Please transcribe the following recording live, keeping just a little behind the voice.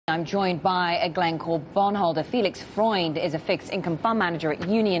I'm joined by a Glencore bondholder. Felix Freund is a fixed income fund manager at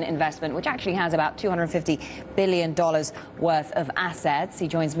Union Investment, which actually has about $250 billion worth of assets. He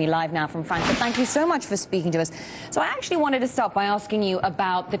joins me live now from Frankfurt. Thank you so much for speaking to us. So I actually wanted to start by asking you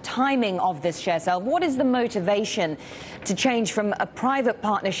about the timing of this share sale. What is the motivation to change from a private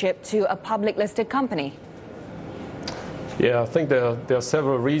partnership to a public listed company? Yeah, I think there are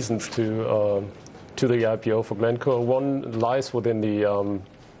several reasons to the IPO for Glencore. One lies within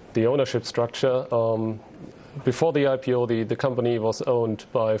the ownership structure. Before the IPO, the company was owned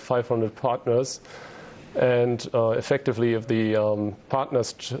by 500 partners, and effectively, if the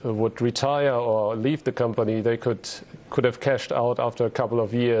partners would retire or leave the company, they could have cashed out after a couple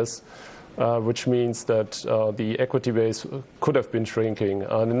of years, which means that the equity base could have been shrinking.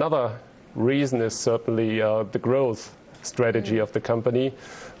 And another reason is certainly the growth strategy of the company.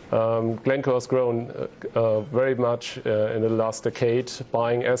 Glencore has grown very much in the last decade,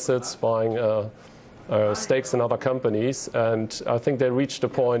 buying assets, buying stakes in other companies, and I think they reached a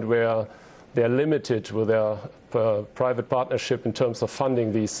point where they're limited with their private partnership in terms of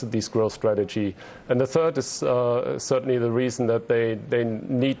funding these growth strategy. And the third is certainly the reason that they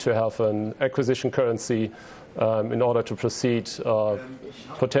need to have an acquisition currency in order to proceed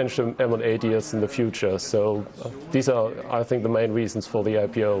potential M&A deals in the future. So these are, I think, the main reasons for the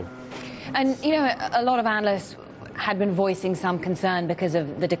IPO. And, you know, a lot of analysts had been voicing some concern because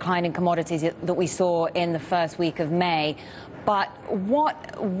of the decline in commodities that we saw in the first week of May. But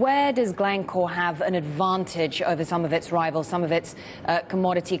where does Glencore have an advantage over some of its rivals, some of its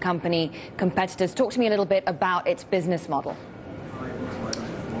commodity company competitors? Talk to me a little bit about its business model.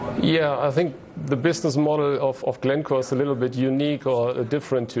 Yeah, I think the business model of Glencore is a little bit unique or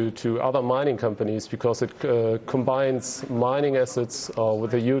different to other mining companies because it combines mining assets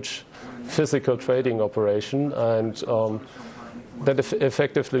with a huge physical trading operation, and that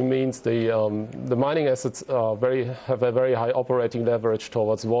effectively means the mining assets have a very high operating leverage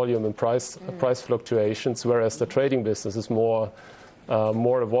towards volume and price fluctuations, whereas the trading business is more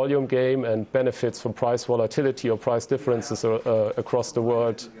a volume game and benefits from price volatility or price differences across the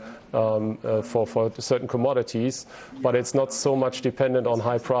world for certain commodities, but it's not so much dependent on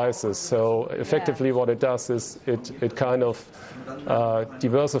high prices. So effectively what it does is it kind of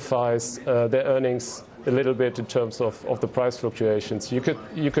diversifies their earnings a little bit in terms of the price fluctuations. You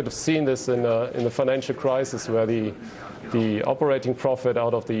could have seen this in the financial crisis where the operating profit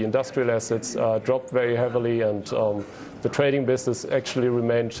out of the industrial assets dropped very heavily, and the trading business actually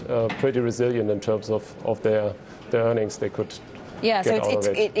remained pretty resilient in terms of their earnings they could. Yeah, so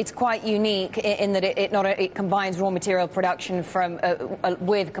it's quite unique in that it combines raw material production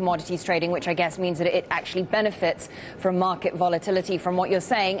with commodities trading, which I guess means that it actually benefits from market volatility, from what you're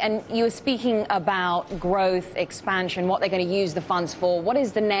saying. And you were speaking about growth, expansion, what they're going to use the funds for. What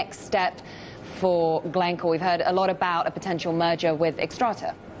is the next step for Glencore? We've heard a lot about a potential merger with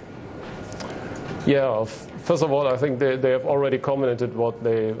Xstrata. Yeah, first of all, I think they have already commented what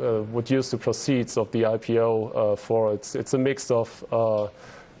they would use the proceeds of the IPO for. It's a mix of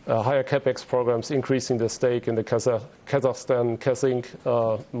higher capex programs, increasing the stake in the Kazakhstan Kazzinc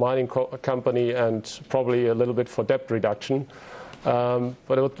mining company, and probably a little bit for debt reduction.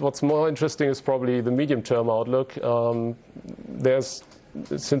 But what's more interesting is probably the medium-term outlook.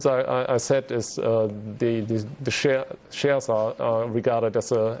 Since I said is the shares are regarded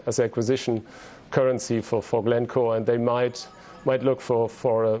as acquisition currency for Glencore, and they might look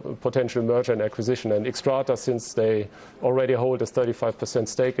for a potential merger and acquisition. And Xstrata, since they already hold a 35%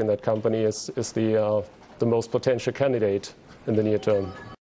 stake in that company, is the most potential candidate in the near term.